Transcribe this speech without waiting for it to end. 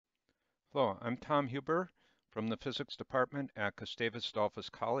Hello, I'm Tom Huber from the Physics Department at Gustavus Adolphus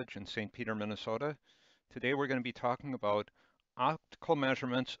College in St. Peter, Minnesota. Today we're going to be talking about optical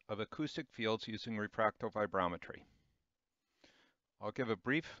measurements of acoustic fields using refracto-vibrometry. I'll give a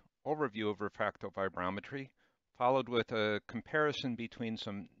brief overview of refracto-vibrometry, followed with a comparison between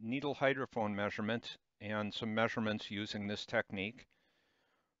some needle hydrophone measurements and some measurements using this technique.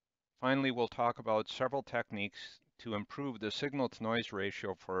 Finally, we'll talk about several techniques to improve the signal-to-noise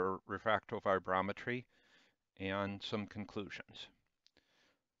ratio for refracto-vibrometry and some conclusions.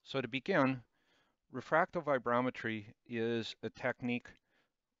 So to begin, refracto-vibrometry is a technique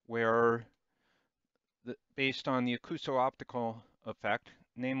where, based on the acousto-optical effect,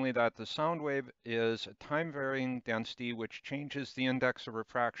 namely that the sound wave is a time-varying density which changes the index of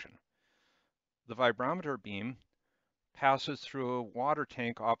refraction. The vibrometer beam passes through a water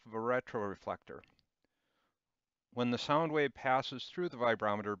tank off of a retroreflector. When the sound wave passes through the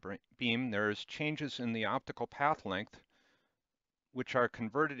vibrometer beam, there's changes in the optical path length, which are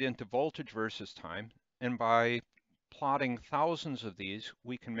converted into voltage versus time, and by plotting thousands of these,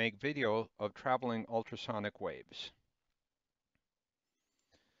 we can make video of traveling ultrasonic waves.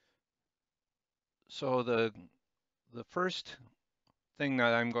 So the first thing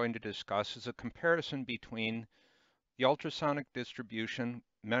that I'm going to discuss is a comparison between the ultrasonic distribution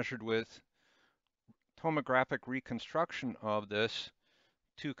measured with tomographic reconstruction of this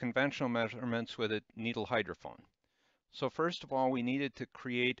to conventional measurements with a needle hydrophone. So first of all, we needed to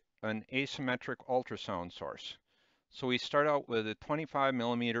create an asymmetric ultrasound source. So we start out with a 25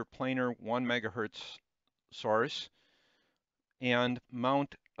 millimeter planar 1 megahertz source and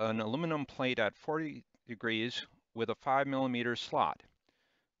mount an aluminum plate at 40 degrees with a 5 millimeter slot.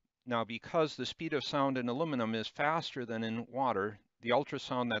 Now, because the speed of sound in aluminum is faster than in water, the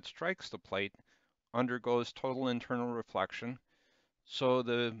ultrasound that strikes the plate undergoes total internal reflection. So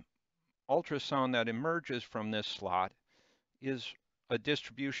the ultrasound that emerges from this slot is a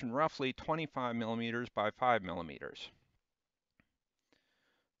distribution roughly 25 millimeters by 5 millimeters.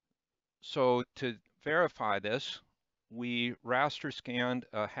 So to verify this, we raster scanned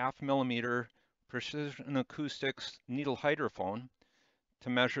a 0.5 millimeter precision acoustics needle hydrophone to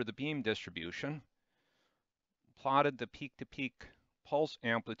measure the beam distribution, plotted the peak-to-peak pulse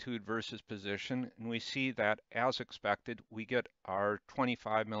amplitude versus position, and we see that, as expected, we get our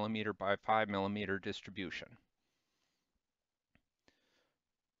 25 millimeter by 5 millimeter distribution.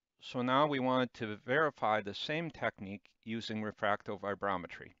 So now we wanted to verify the same technique using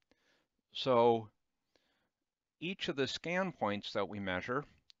refracto-vibrometry. So each of the scan points that we measure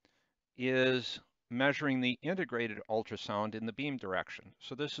is measuring the integrated ultrasound in the beam direction.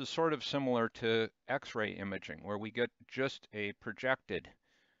 So this is sort of similar to X-ray imaging, where we get just a projected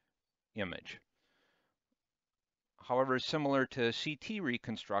image. However, similar to CT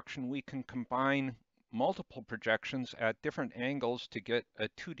reconstruction, we can combine multiple projections at different angles to get a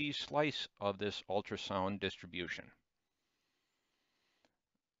 2D slice of this ultrasound distribution.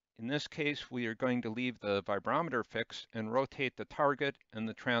 In this case, we are going to leave the vibrometer fixed and rotate the target and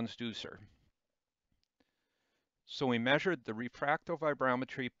the transducer. So we measured the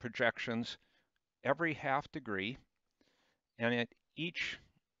refracto-vibrometry projections every 0.5 degree, and at each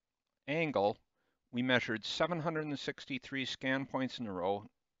angle, we measured 763 scan points in a row,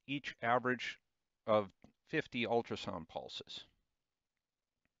 each average of 50 ultrasound pulses.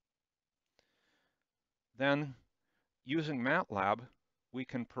 Then, using MATLAB, we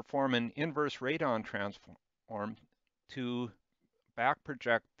can perform an inverse radon transform to back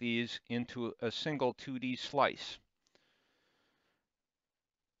project these into a single 2D slice.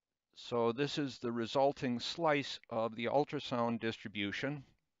 So this is the resulting slice of the ultrasound distribution,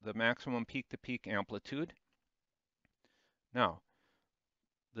 the maximum peak-to-peak amplitude. Now,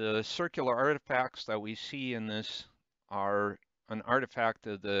 the circular artifacts that we see in this are an artifact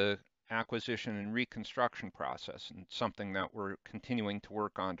of the acquisition and reconstruction process, and something that we're continuing to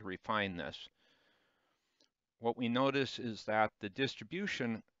work on to refine this. What we notice is that the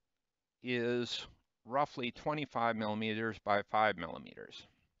distribution is roughly 25 millimeters by 5 millimeters.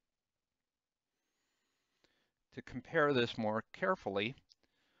 To compare this more carefully,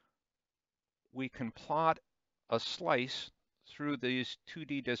 we can plot a slice through these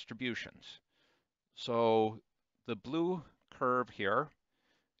 2D distributions. So the blue curve here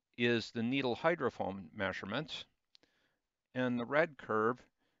is the needle hydrophone measurements, and the red curve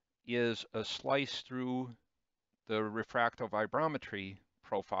is a slice through the refracto-vibrometry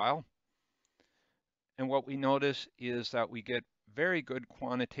profile. And what we notice is that we get very good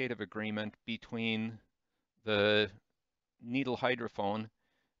quantitative agreement between the needle hydrophone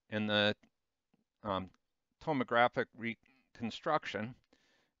and the tomographic reconstruction.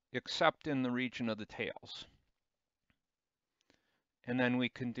 except in the region of the tails. And then we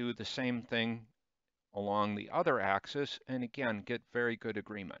can do the same thing along the other axis and again get very good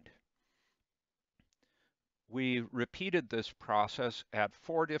agreement. We repeated this process at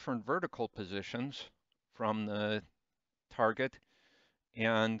 4 different vertical positions from the target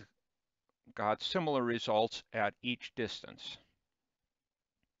and got similar results at each distance.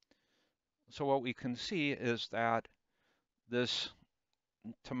 So what we can see is that this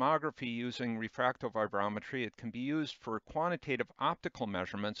tomography using refracto-vibrometry, it can be used for quantitative optical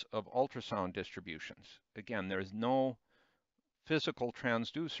measurements of ultrasound distributions. Again, there's no physical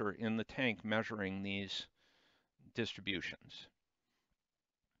transducer in the tank measuring these distributions.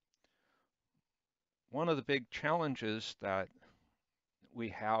 One of the big challenges that we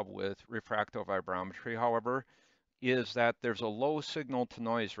have with refracto-vibrometry, however, is that there's a low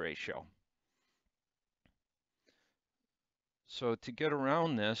signal-to-noise ratio. So to get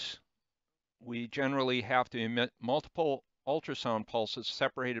around this, we generally have to emit multiple ultrasound pulses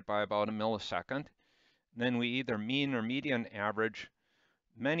separated by about a millisecond. Then we either mean or median average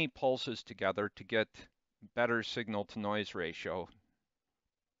many pulses together to get better signal-to-noise ratio.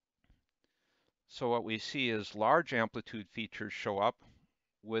 So what we see is large amplitude features show up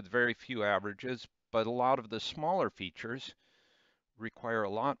with very few averages, but a lot of the smaller features require a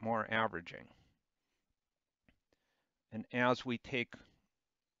lot more averaging. And as we take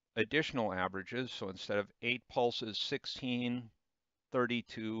additional averages, so instead of 8 pulses, 16,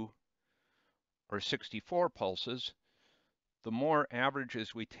 32, or 64 pulses, the more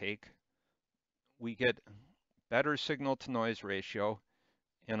averages we take, we get better signal-to-noise ratio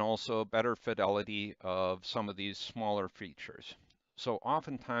and also better fidelity of some of these smaller features. So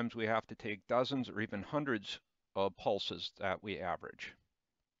oftentimes we have to take dozens or even hundreds of pulses that we average.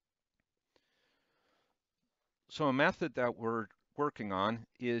 So a method that we're working on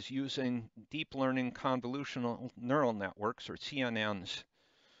is using deep learning convolutional neural networks, or CNNs.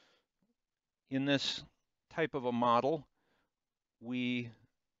 In this type of a model, we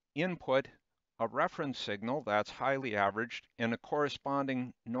input a reference signal that's highly averaged and a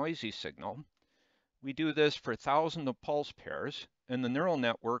corresponding noisy signal. We do this for thousands of pulse pairs, and the neural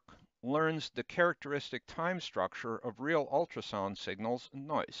network learns the characteristic time structure of real ultrasound signals and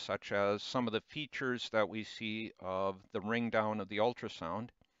noise, such as some of the features that we see of the ring down of the ultrasound.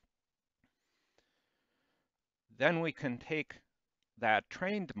 Then we can take that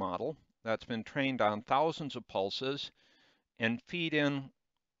trained model that's been trained on thousands of pulses and feed in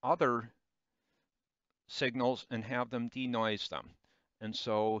other signals and have them denoise them. And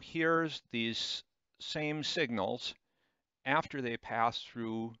so here's these same signals after they pass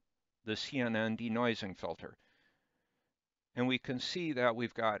through the CNN denoising filter. And we can see that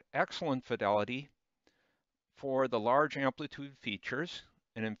we've got excellent fidelity for the large amplitude features.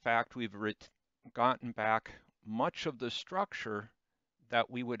 And in fact, we've gotten back much of the structure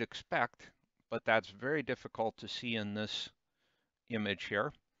that we would expect, but that's very difficult to see in this image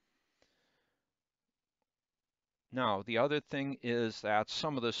here. Now, the other thing is that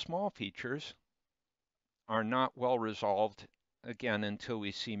some of the small features are not well resolved, again, until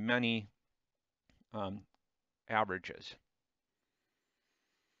we see many averages.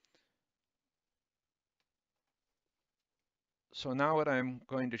 So now what I'm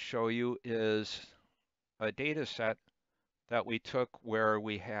going to show you is a data set that we took where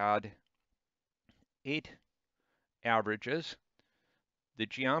we had 8 averages. The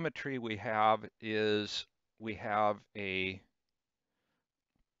geometry we have is we have a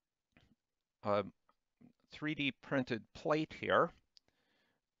 3D printed plate here,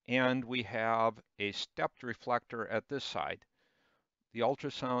 and we have a stepped reflector at this side. The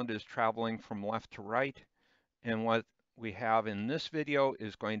ultrasound is traveling from left to right, and what we have in this video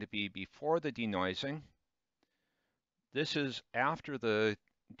is going to be before the denoising. This is after the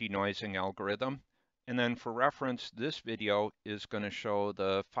denoising algorithm, and then for reference, this video is going to show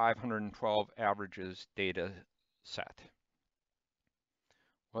the 512 averages data set.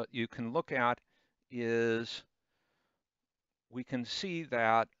 What you can look at is we can see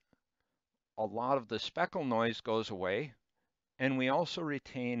that a lot of the speckle noise goes away, and we also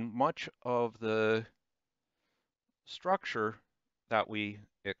retain much of the structure that we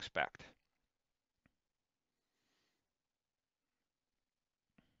expect.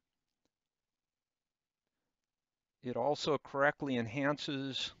 It also correctly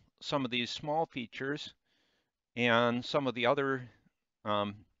enhances some of these small features, and some of the other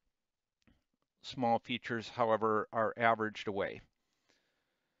small features, however, are averaged away.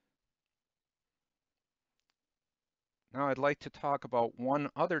 Now I'd like to talk about one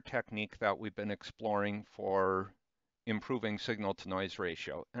other technique that we've been exploring for improving signal to noise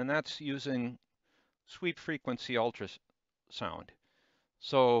ratio, and that's using sweep frequency ultrasound.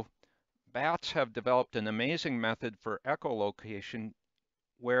 So bats have developed an amazing method for echolocation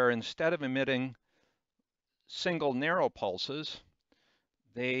where instead of emitting single narrow pulses,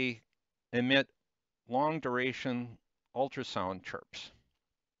 they emit long duration ultrasound chirps.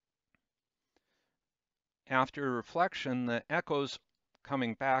 After reflection, the echoes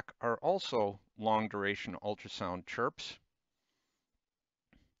coming back are also long duration ultrasound chirps.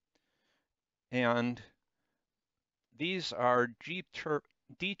 And these are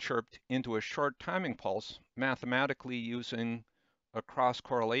de-chirped into a short timing pulse mathematically using a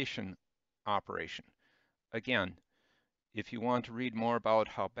cross-correlation operation. Again, if you want to read more about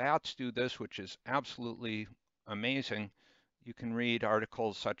how bats do this, which is absolutely amazing, you can read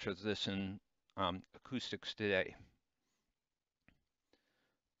articles such as this in Acoustics Today.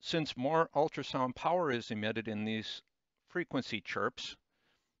 Since more ultrasound power is emitted in these frequency chirps,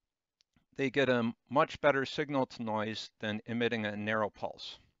 they get a much better signal to noise than emitting a narrow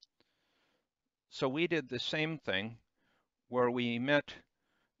pulse. So we did the same thing where we emit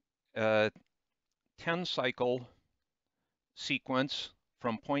a 10 cycle sequence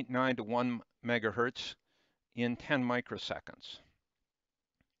from 0.9 to 1 megahertz in 10 microseconds.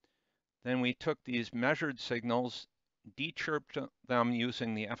 Then we took these measured signals, de-chirped them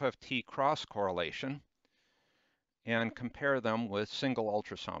using the FFT cross correlation, and compare them with single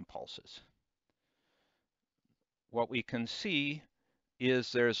ultrasound pulses. What we can see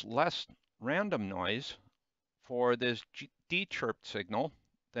is there's less random noise for this de-chirped signal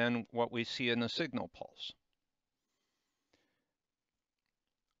than what we see in a signal pulse.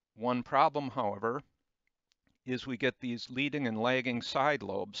 One problem, however, is we get these leading and lagging side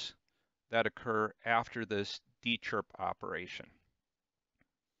lobes that occur after this de-chirp operation.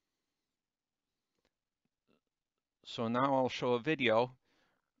 So now I'll show a video.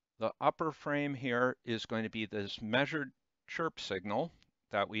 The upper frame here is going to be this measured chirp signal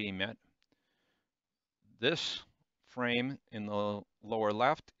that we emit. This frame in the lower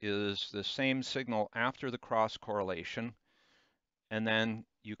left is the same signal after the cross correlation, and then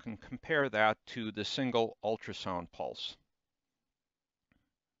you can compare that to the single ultrasound pulse.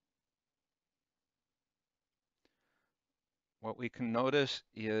 What we can notice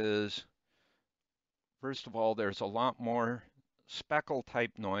is, first of all, there's a lot more speckle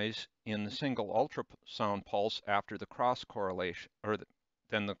type noise in the single ultrasound pulse after the cross correlation,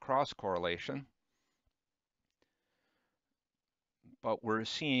 than the cross correlation. But we're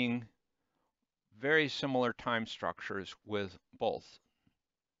seeing very similar time structures with both.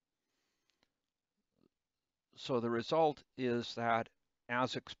 So the result is that,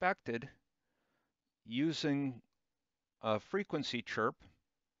 as expected, using a frequency chirp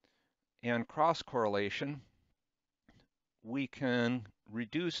and cross correlation, we can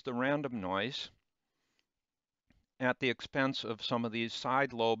reduce the random noise at the expense of some of these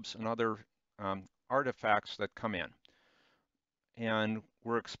side lobes and other artifacts that come in. And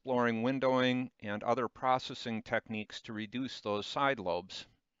we're exploring windowing and other processing techniques to reduce those side lobes.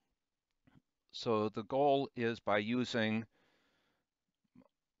 So the goal is, by using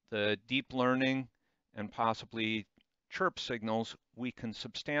the deep learning and possibly chirp signals, we can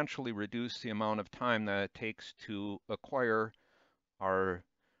substantially reduce the amount of time that it takes to acquire our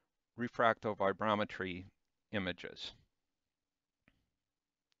refracto-vibrometry images.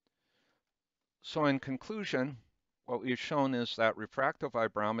 So in conclusion, what we've shown is that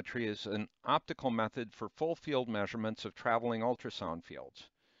refracto-vibrometry is an optical method for full field measurements of traveling ultrasound fields.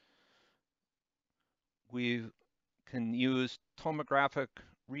 We can use tomographic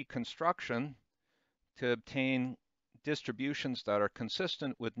reconstruction to obtain distributions that are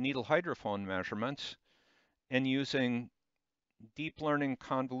consistent with needle hydrophone measurements, and using deep learning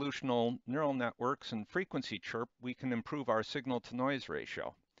convolutional neural networks and frequency chirp, we can improve our signal to noise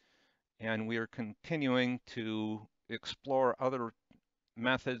ratio. And we are continuing to explore other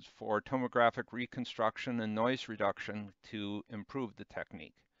methods for tomographic reconstruction and noise reduction to improve the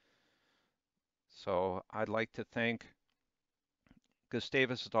technique. So I'd like to thank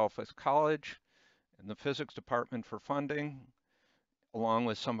Gustavus Adolphus College and the physics department for funding, along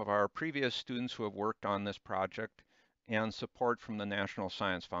with some of our previous students who have worked on this project, and support from the National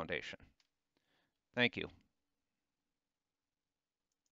Science Foundation. Thank you.